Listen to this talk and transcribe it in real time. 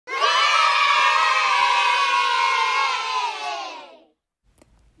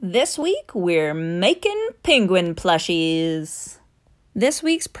This week, we're making penguin plushies. This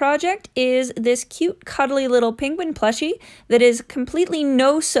week's project is this cute, cuddly little penguin plushie that is completely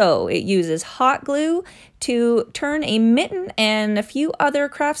no-sew. It uses hot glue to turn a mitten and a few other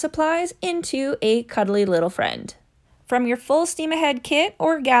craft supplies into a cuddly little friend. From your full steam ahead kit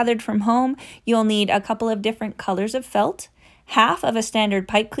or gathered from home, you'll need a couple of different colors of felt, half of a standard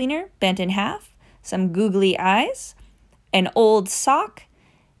pipe cleaner bent in half, some googly eyes, an old sock,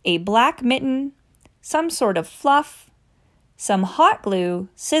 a black mitten, some sort of fluff, some hot glue,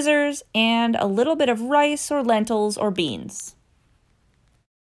 scissors, and a little bit of rice or lentils or beans.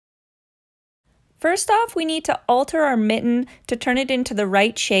 First off, we need to alter our mitten to turn it into the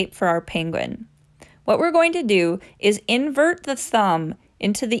right shape for our penguin. What we're going to do is invert the thumb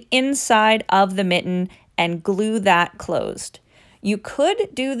into the inside of the mitten and glue that closed. You could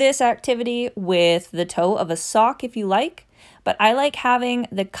do this activity with the toe of a sock if you like, but I like having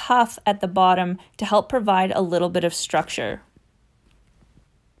the cuff at the bottom to help provide a little bit of structure.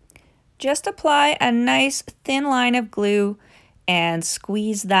 Just apply a nice thin line of glue and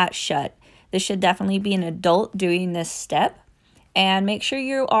squeeze that shut. This should definitely be an adult doing this step. And make sure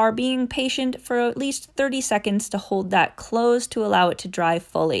you are being patient for at least 30 seconds to hold that closed to allow it to dry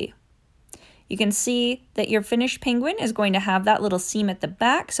fully. You can see that your finished penguin is going to have that little seam at the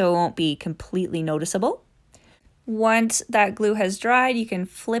back, so it won't be completely noticeable. Once that glue has dried, you can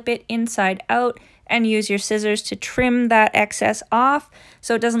flip it inside out and use your scissors to trim that excess off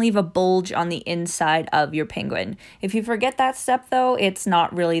so it doesn't leave a bulge on the inside of your penguin. If you forget that step though, it's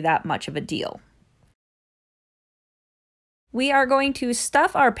not really that much of a deal. We are going to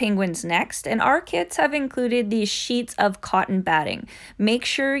stuff our penguins next, and our kits have included these sheets of cotton batting. Make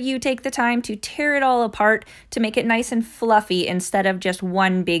sure you take the time to tear it all apart to make it nice and fluffy instead of just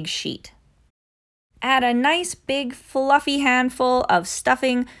one big sheet. Add a nice big fluffy handful of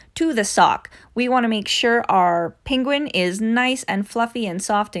stuffing to the sock. We want to make sure our penguin is nice and fluffy and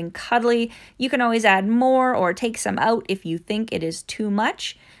soft and cuddly. You can always add more or take some out if you think it is too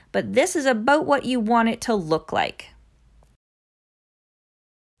much, but this is about what you want it to look like.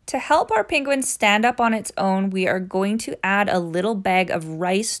 To help our penguin stand up on its own, we are going to add a little bag of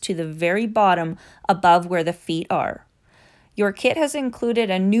rice to the very bottom above where the feet are. Your kit has included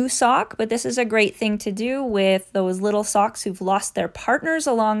a new sock, but this is a great thing to do with those little socks who've lost their partners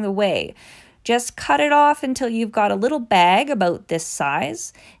along the way. Just cut it off until you've got a little bag about this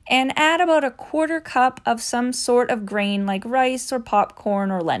size and add about a quarter cup of some sort of grain like rice or popcorn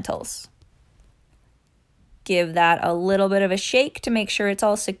or lentils. Give that a little bit of a shake to make sure it's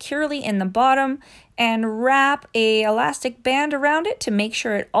all securely in the bottom and wrap an elastic band around it to make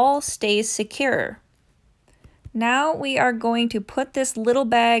sure it all stays secure. Now we are going to put this little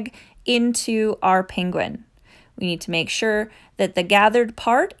bag into our penguin. We need to make sure that the gathered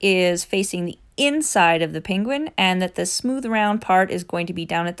part is facing the inside of the penguin and that the smooth round part is going to be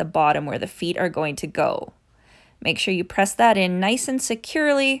down at the bottom where the feet are going to go. Make sure you press that in nice and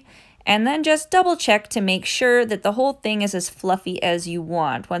securely and then just double check to make sure that the whole thing is as fluffy as you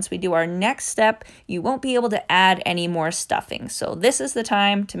want. Once we do our next step, you won't be able to add any more stuffing. So this is the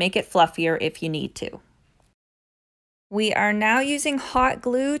time to make it fluffier if you need to. We are now using hot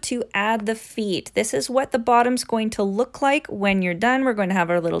glue to add the feet. This is what the bottom's going to look like when you're done. We're going to have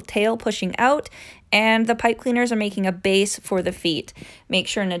our little tail pushing out, and the pipe cleaners are making a base for the feet. Make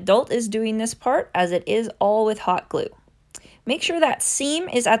sure an adult is doing this part, as it is all with hot glue. Make sure that seam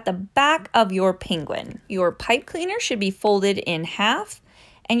is at the back of your penguin. Your pipe cleaner should be folded in half,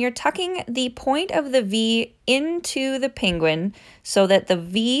 and you're tucking the point of the V into the penguin so that the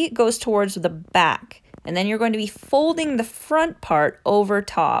V goes towards the back. And then you're going to be folding the front part over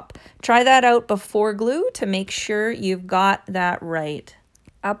top. Try that out before glue to make sure you've got that right.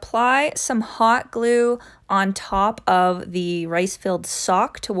 Apply some hot glue on top of the rice-filled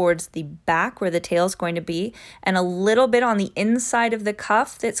sock towards the back where the tail is going to be, and a little bit on the inside of the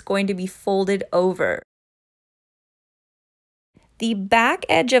cuff that's going to be folded over. The back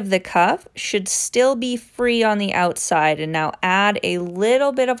edge of the cuff should still be free on the outside, and now add a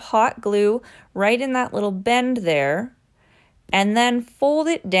little bit of hot glue right in that little bend there, and then fold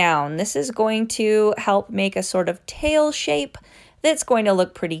it down. This is going to help make a sort of tail shape that's going to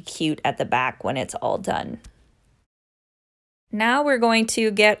look pretty cute at the back when it's all done. Now we're going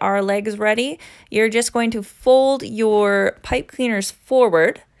to get our legs ready. You're just going to fold your pipe cleaners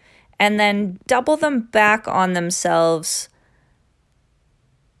forward and then double them back on themselves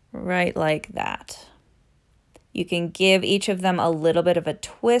right like that. You can give each of them a little bit of a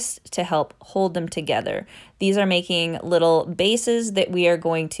twist to help hold them together. These are making little bases that we are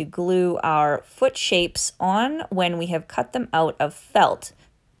going to glue our foot shapes on when we have cut them out of felt.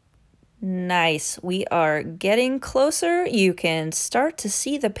 Nice. We are getting closer. You can start to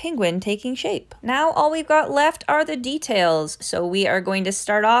see the penguin taking shape. Now all we've got left are the details. So we are going to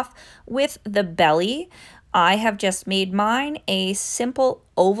start off with the belly. I have just made mine a simple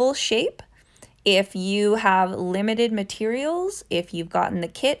oval shape. If you have limited materials, if you've gotten the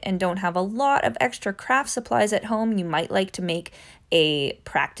kit and don't have a lot of extra craft supplies at home, you might like to make a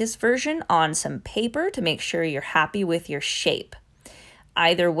practice version on some paper to make sure you're happy with your shape.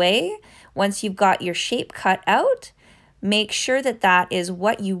 Either way, once you've got your shape cut out, make sure that that is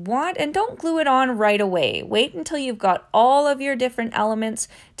what you want and don't glue it on right away. Wait until you've got all of your different elements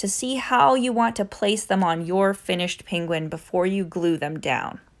to see how you want to place them on your finished penguin before you glue them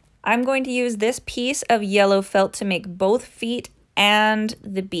down. I'm going to use this piece of yellow felt to make both feet and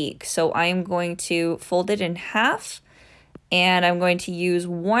the beak. So I'm going to fold it in half, and I'm going to use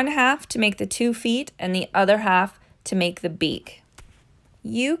one half to make the 2 feet and the other half to make the beak.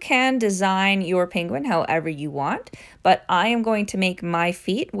 You can design your penguin however you want, but I am going to make my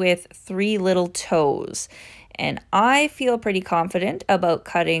feet with 3 little toes. And I feel pretty confident about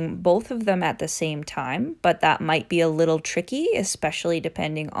cutting both of them at the same time, but that might be a little tricky, especially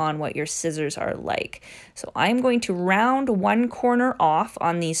depending on what your scissors are like. So I'm going to round one corner off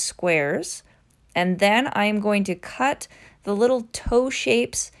on these squares, and then I'm going to cut the little toe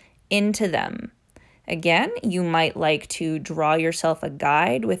shapes into them. Again, you might like to draw yourself a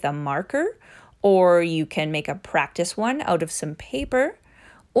guide with a marker, or you can make a practice one out of some paper,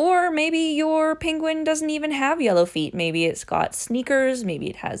 or maybe your penguin doesn't even have yellow feet. Maybe it's got sneakers, maybe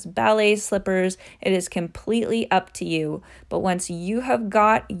it has ballet slippers. It is completely up to you. But once you have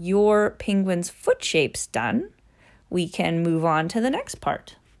got your penguin's foot shapes done, we can move on to the next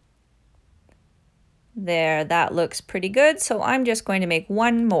part. There, that looks pretty good, so I'm just going to make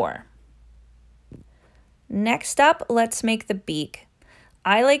one more. Next up, let's make the beak.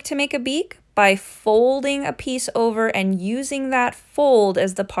 I like to make a beak by folding a piece over and using that fold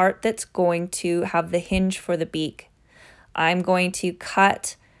as the part that's going to have the hinge for the beak. I'm going to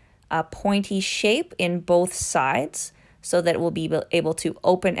cut a pointy shape in both sides so that it will be able to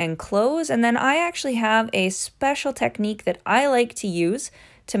open and close. And then I actually have a special technique that I like to use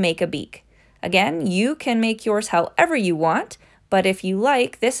to make a beak. Again, you can make yours however you want, but if you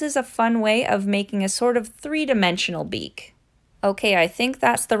like, this is a fun way of making a sort of 3-dimensional beak. Okay, I think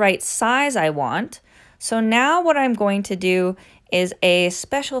that's the right size I want. So now what I'm going to do is a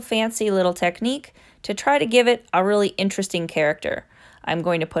special fancy little technique to try to give it a really interesting character. I'm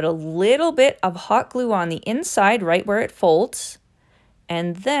going to put a little bit of hot glue on the inside right where it folds,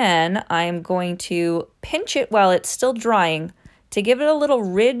 and then I'm going to pinch it while it's still drying to give it a little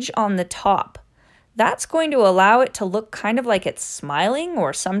ridge on the top. That's going to allow it to look kind of like it's smiling,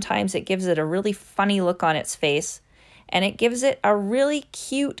 or sometimes it gives it a really funny look on its face, and it gives it a really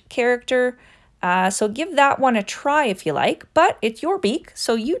cute character. So give that one a try if you like, but it's your beak,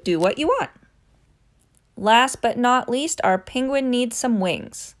 so you do what you want. Last but not least, our penguin needs some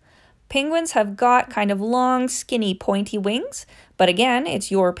wings. Penguins have got kind of long, skinny, pointy wings, but again,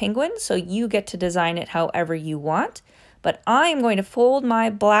 it's your penguin, so you get to design it however you want. But I'm going to fold my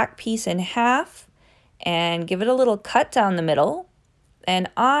black piece in half and give it a little cut down the middle. And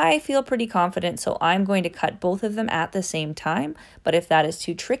I feel pretty confident, so I'm going to cut both of them at the same time. But if that is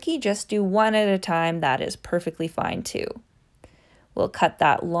too tricky, just do one at a time. That is perfectly fine too. We'll cut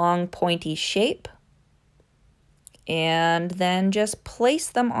that long pointy shape and then just place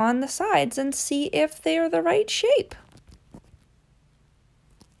them on the sides and see if they are the right shape.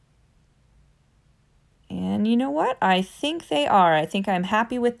 And you know what? I think they are. I think I'm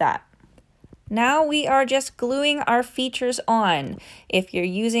happy with that. Now we are just gluing our features on. If you're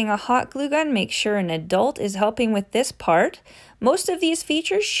using a hot glue gun, make sure an adult is helping with this part. Most of these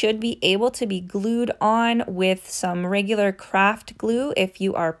features should be able to be glued on with some regular craft glue if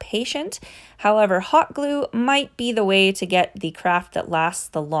you are patient. However, hot glue might be the way to get the craft that lasts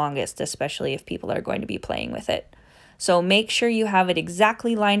the longest, especially if people are going to be playing with it. So make sure you have it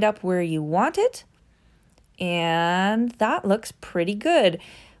exactly lined up where you want it. And that looks pretty good.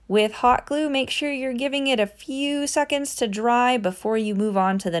 With hot glue, make sure you're giving it a few seconds to dry before you move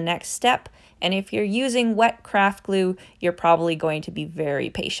on to the next step. And if you're using wet craft glue, you're probably going to be very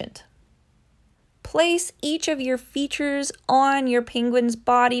patient. Place each of your features on your penguin's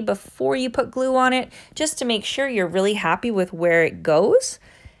body before you put glue on it, just to make sure you're really happy with where it goes.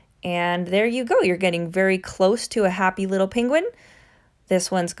 And there you go, you're getting very close to a happy little penguin. This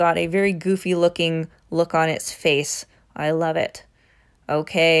one's got a very goofy looking look on its face. I love it.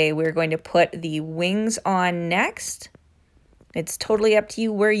 Okay, we're going to put the wings on next. It's totally up to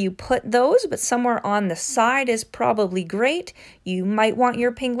you where you put those, but somewhere on the side is probably great. You might want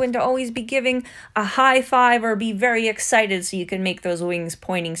your penguin to always be giving a high five or be very excited so you can make those wings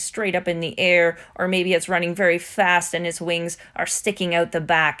pointing straight up in the air, or maybe it's running very fast and its wings are sticking out the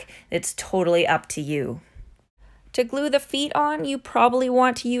back. It's totally up to you. To glue the feet on, you probably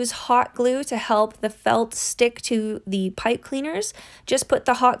want to use hot glue to help the felt stick to the pipe cleaners. Just put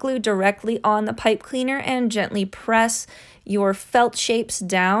the hot glue directly on the pipe cleaner and gently press your felt shapes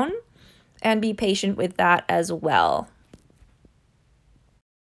down, and be patient with that as well.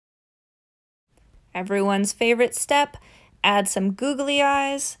 Everyone's favorite step, add some googly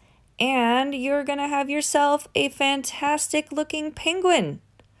eyes, and you're gonna have yourself a fantastic looking penguin.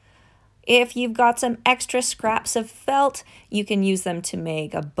 If you've got some extra scraps of felt, you can use them to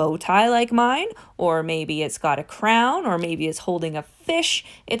make a bow tie like mine, or maybe it's got a crown, or maybe it's holding a fish.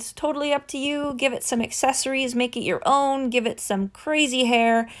 It's totally up to you. Give it some accessories, make it your own, give it some crazy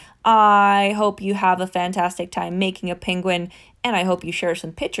hair. I hope you have a fantastic time making a penguin, and I hope you share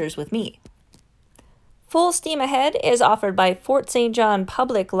some pictures with me. Full Steam Ahead is offered by Fort St. John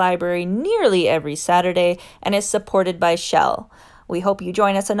Public Library nearly every Saturday and is supported by Shell. We hope you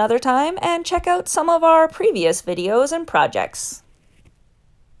join us another time and check out some of our previous videos and projects.